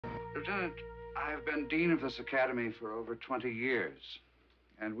Lieutenant, I've been dean of this academy for over 20 years,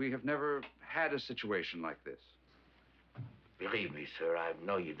 and we have never had a situation like this. Believe me, sir, I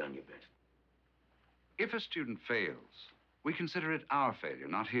know you've done your best. If a student fails, we consider it our failure,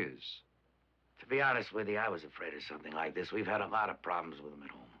 not his. To be honest with you, I was afraid of something like this. We've had a lot of problems with him at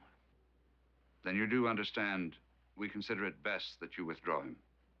home. Then you do understand we consider it best that you withdraw him.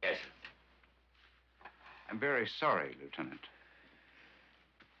 Yes, sir. I'm very sorry, Lieutenant.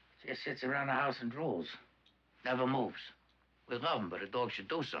 Just sits around the house and drools. Never moves. We love him, but a dog should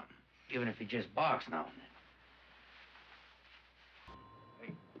do something, even if he just barks now and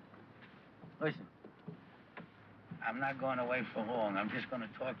then. Hey, listen. I'm not going away for long. I'm just going to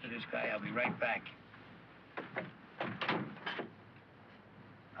talk to this guy. I'll be right back.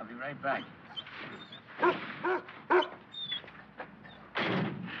 I'll be right back.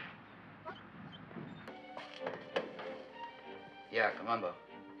 Yeah, Columbo.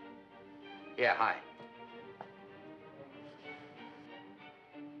 Yeah, hi.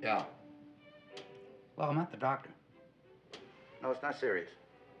 Yeah. Well, I'm not the doctor. No, it's not serious.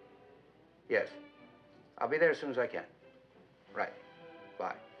 Yes. I'll be there as soon as I can. Right.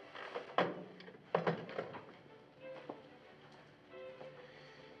 Bye.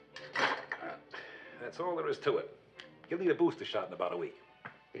 That's all there is to it. He'll need a booster shot in about a week.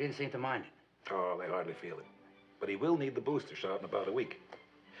 He didn't seem to mind it. Oh, they hardly feel it. But he will need the booster shot in about a week.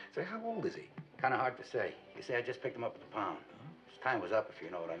 Say, how old is he? Kind of hard to say. You see, I just picked him up at the pound. His time was up, if you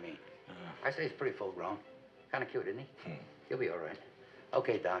know what I mean. I say he's pretty full grown. Kind of cute, isn't he? He'll be all right.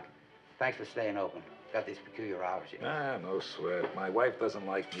 Okay, Doc. Thanks for staying open. Got these peculiar hours, you know. Ah, no sweat. My wife doesn't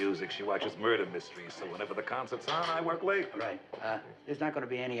like music. She watches murder mysteries, so whenever the concert's on, I work late. Right. There's not going to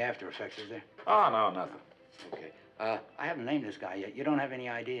be any after effects, is there? Oh, no, nothing. Okay. I haven't named this guy yet. You don't have any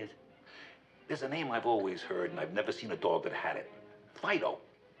ideas? There's a name I've always heard, and I've never seen a dog that had it. Fido.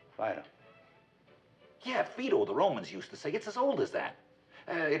 Fido. Yeah, Fido, the Romans used to say. It's as old as that.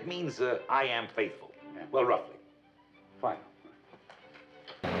 It means, I am faithful. Yeah. Well, roughly. Fido.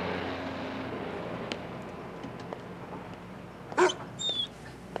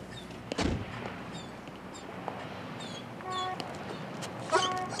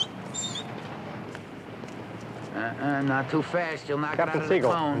 Not too fast. You'll knock Captain it out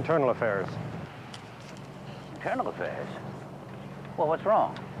Siegel, of the phone. Internal Affairs. Internal Affairs? Well, what's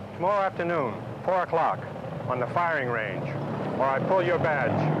wrong? Tomorrow afternoon, 4 o'clock, on the firing range, or I pull your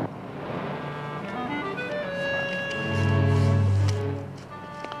badge.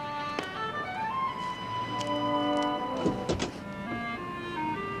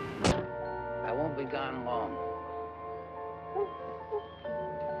 I won't be gone long.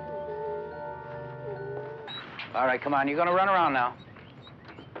 All right, come on. You're gonna run around now.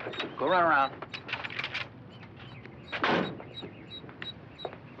 Go run around.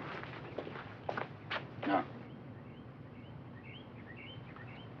 No.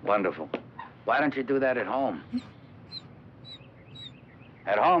 Wonderful. Why don't you do that at home?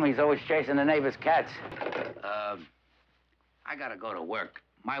 At home, he's always chasing the neighbor's cats. I gotta go to work.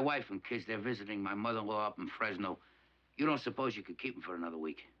 My wife and kids, they're visiting my mother-in-law up in Fresno. You don't suppose you could keep him for another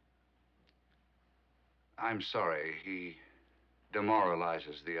week? I'm sorry. He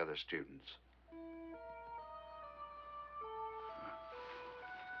demoralizes the other students.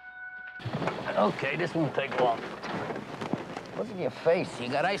 Okay, this won't take long. Look at your face. You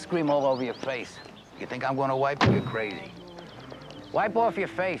got ice cream all over your face. You think I'm gonna wipe you? You're crazy. Wipe off your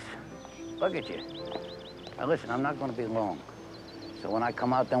face. Look at you. Now listen, I'm not gonna be long. So when I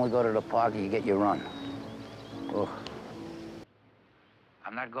come out, then we go to the park and you get your run. Oh.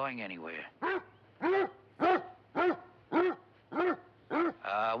 I'm not going anywhere.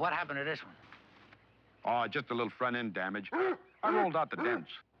 What happened to this one? Oh, just a little front end damage. I rolled out the dents.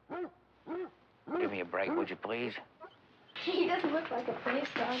 Give me a break, would you please? He doesn't look like a police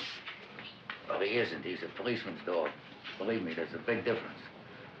dog. Well, he isn't. He's a policeman's dog. Believe me, there's a big difference.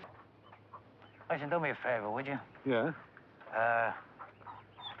 Listen, do me a favor, would you? Yeah?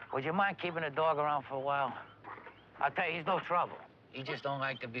 Would you mind keeping the dog around for a while? I'll tell you, he's no trouble. He just don't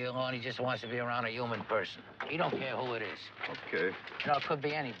like to be alone. He just wants to be around a human person. He don't care who it is. Okay. You know, it could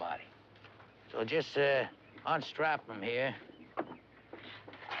be anybody. So just unstrap him here,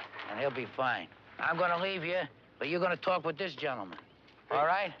 and he'll be fine. I'm gonna leave you, but you're gonna talk with this gentleman. All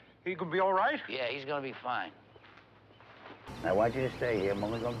right? He gonna be all right? Yeah, he's gonna be fine. Now, I want you to stay here. I'm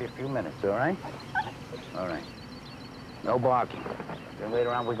only gonna be a few minutes, all right? All right. No barking. Then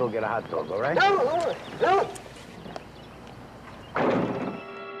later on, we go get a hot dog, all right? No!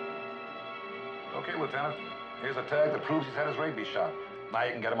 Okay, Lieutenant. Here's a tag that proves he's had his rabies shot. Now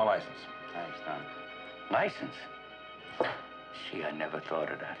you can get him a license. Thanks, Tom. License? Gee, I never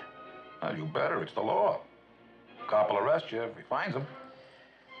thought of that. Well, you better. It's the law. Cop will arrest you if he finds him.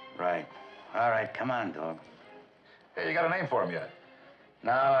 Right. All right, come on, dog. Hey, you got a name for him yet?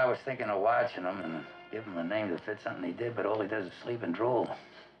 No, I was thinking of watching him and give him a name to fit something he did, but all he does is sleep and drool.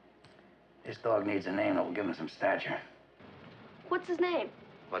 This dog needs a name that will give him some stature. What's his name?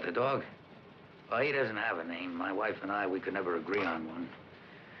 What, the dog? Well, he doesn't have a name. My wife and I, we could never agree on one.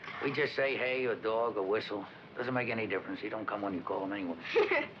 We just say hey, or dog, or whistle. Doesn't make any difference. He don't come when you call him anyway.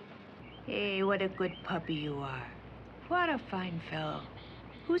 Hey, what a good puppy you are. What a fine fellow.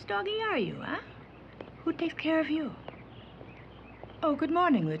 Whose doggy are you, huh? Who takes care of you? Oh, good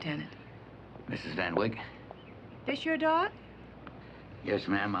morning, Lieutenant. Mrs. Van Wyck? This your dog? Yes,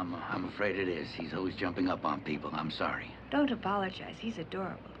 ma'am. I'm afraid it is. He's always jumping up on people. I'm sorry. Don't apologize. He's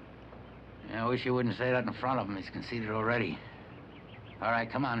adorable. Yeah, I wish you wouldn't say that in front of him. He's conceited already. All right,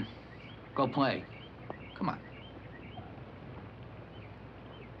 come on. Go play. Come on.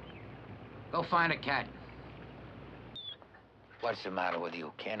 Go find a cat. What's the matter with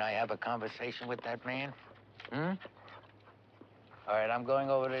you? Can't I have a conversation with that man? Hmm? All right, I'm going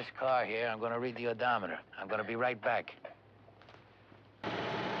over to this car here. I'm going to read the odometer. I'm going to be right back.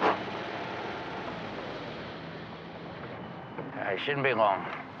 I shouldn't be long.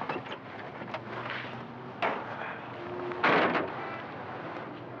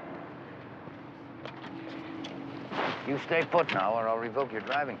 You stay put now, or I'll revoke your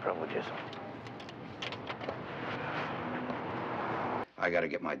driving privileges. I gotta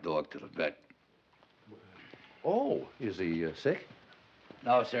get my dog to the vet. Oh, is he sick?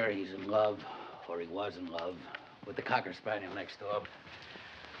 No, sir, he's in love, or he was in love, with the Cocker Spaniel next door.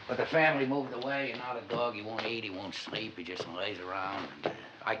 But the family moved away, and now the dog, he won't eat, he won't sleep, he just lays around, and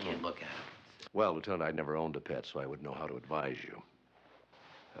I can't look at him. Well, Lieutenant, I'd never owned a pet, so I wouldn't know how to advise you.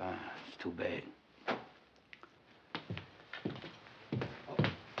 It's too bad.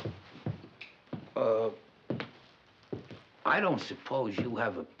 I don't suppose you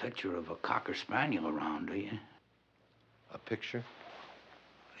have a picture of a Cocker Spaniel around, do you? A picture?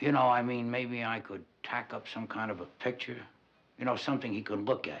 You know, I mean, maybe I could tack up some kind of a picture. You know, something he could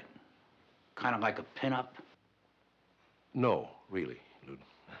look at. Kind of like a pinup. No, really, Lieutenant.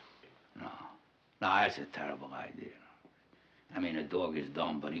 No. No, that's a terrible idea. I mean, the dog is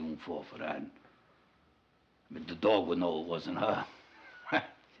dumb, but he won't fall for that. But the dog would know it wasn't her.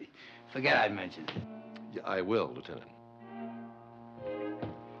 Forget I mentioned it. Yeah, I will, Lieutenant.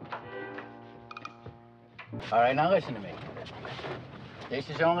 All right, now listen to me. This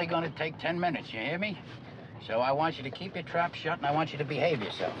is only going to take 10 minutes, you hear me? So I want you to keep your trap shut, and I want you to behave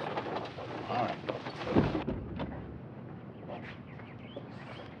yourself. All right.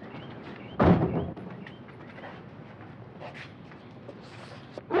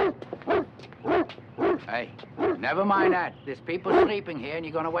 Hey, never mind that. There's people sleeping here, and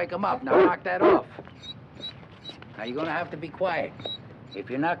you're going to wake them up. Now knock that off. Now, you're going to have to be quiet. If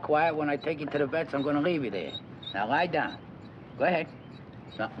you're not quiet, when I take you to the vets, I'm going to leave you there. Now, lie down. Go ahead.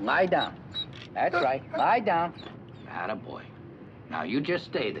 No, lie down. That's right. Lie down. Attaboy. Now, you just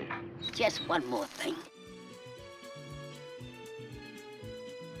stay there. Just one more thing.